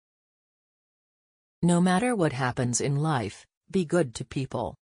No matter what happens in life, be good to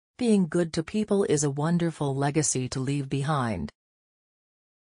people. Being good to people is a wonderful legacy to leave behind.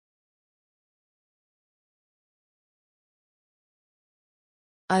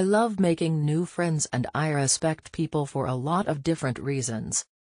 I love making new friends and I respect people for a lot of different reasons.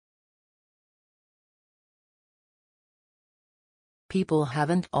 People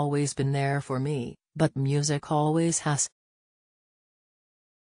haven't always been there for me, but music always has.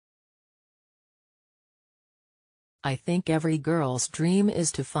 I think every girl's dream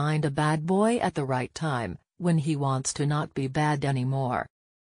is to find a bad boy at the right time, when he wants to not be bad anymore.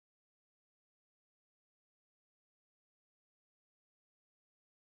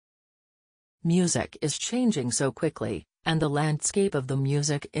 Music is changing so quickly, and the landscape of the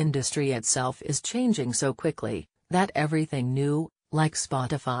music industry itself is changing so quickly, that everything new, like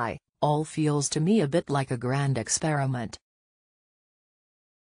Spotify, all feels to me a bit like a grand experiment.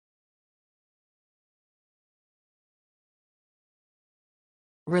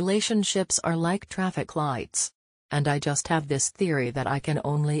 Relationships are like traffic lights. And I just have this theory that I can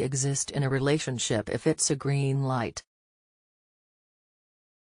only exist in a relationship if it's a green light.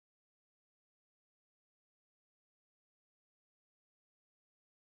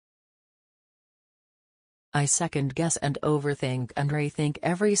 I second guess and overthink and rethink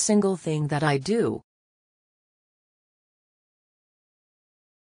every single thing that I do.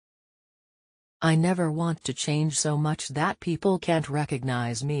 I never want to change so much that people can't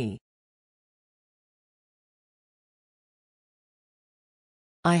recognize me.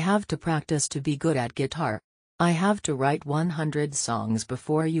 I have to practice to be good at guitar. I have to write 100 songs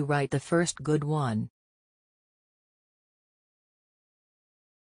before you write the first good one.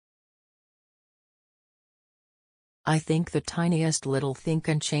 I think the tiniest little thing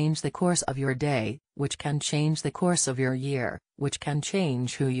can change the course of your day, which can change the course of your year, which can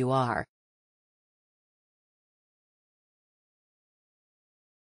change who you are.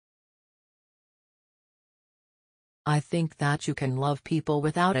 I think that you can love people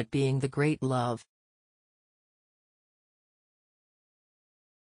without it being the great love.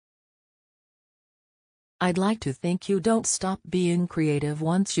 I'd like to think you don't stop being creative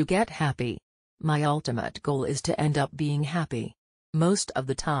once you get happy. My ultimate goal is to end up being happy. Most of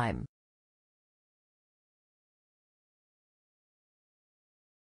the time.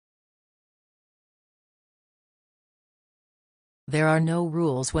 There are no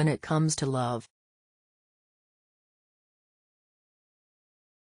rules when it comes to love.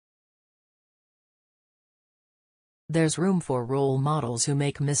 There's room for role models who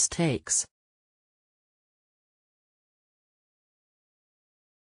make mistakes.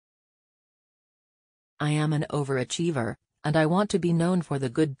 I am an overachiever, and I want to be known for the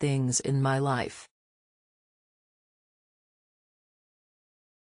good things in my life.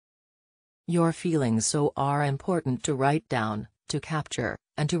 Your feelings so are important to write down, to capture,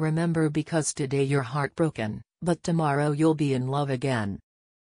 and to remember because today you're heartbroken, but tomorrow you'll be in love again.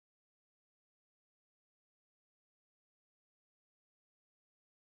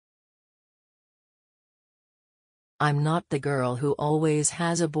 I'm not the girl who always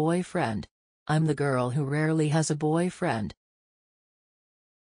has a boyfriend. I'm the girl who rarely has a boyfriend.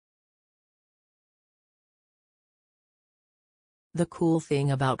 The cool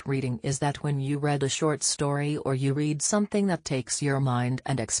thing about reading is that when you read a short story or you read something that takes your mind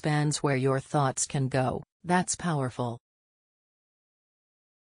and expands where your thoughts can go, that's powerful.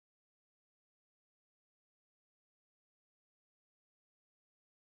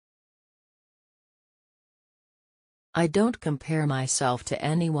 I don't compare myself to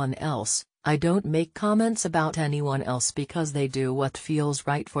anyone else, I don't make comments about anyone else because they do what feels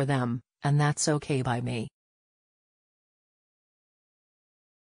right for them, and that's okay by me.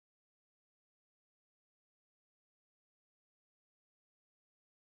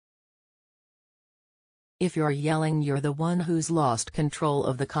 If you're yelling, you're the one who's lost control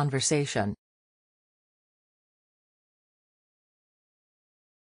of the conversation.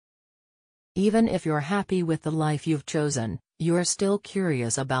 Even if you're happy with the life you've chosen, you're still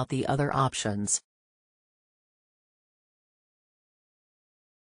curious about the other options.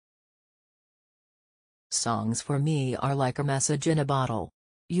 Songs for me are like a message in a bottle.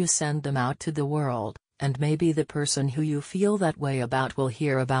 You send them out to the world, and maybe the person who you feel that way about will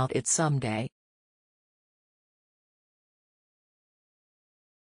hear about it someday.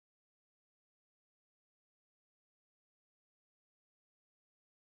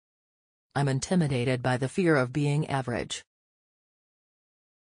 I'm intimidated by the fear of being average.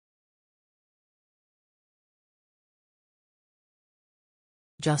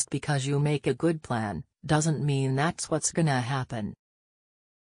 Just because you make a good plan, doesn't mean that's what's gonna happen.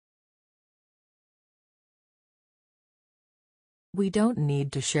 We don't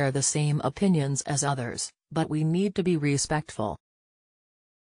need to share the same opinions as others, but we need to be respectful.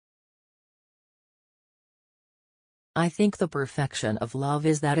 I think the perfection of love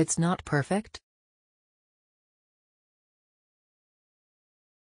is that it's not perfect.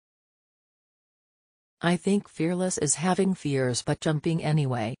 I think fearless is having fears but jumping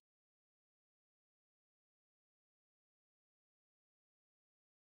anyway.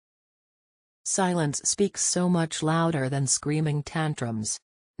 Silence speaks so much louder than screaming tantrums.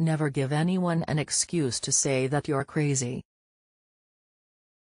 Never give anyone an excuse to say that you're crazy.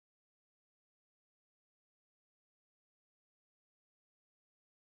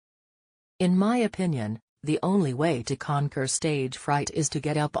 In my opinion, the only way to conquer stage fright is to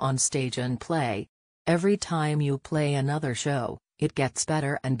get up on stage and play. Every time you play another show, it gets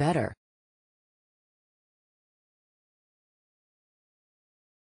better and better.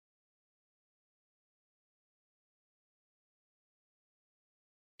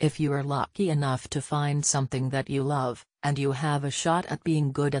 If you are lucky enough to find something that you love, and you have a shot at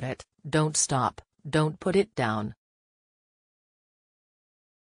being good at it, don't stop, don't put it down.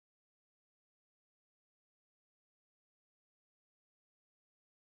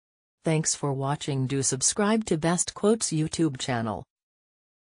 Thanks for watching. Do subscribe to Best Quotes YouTube channel.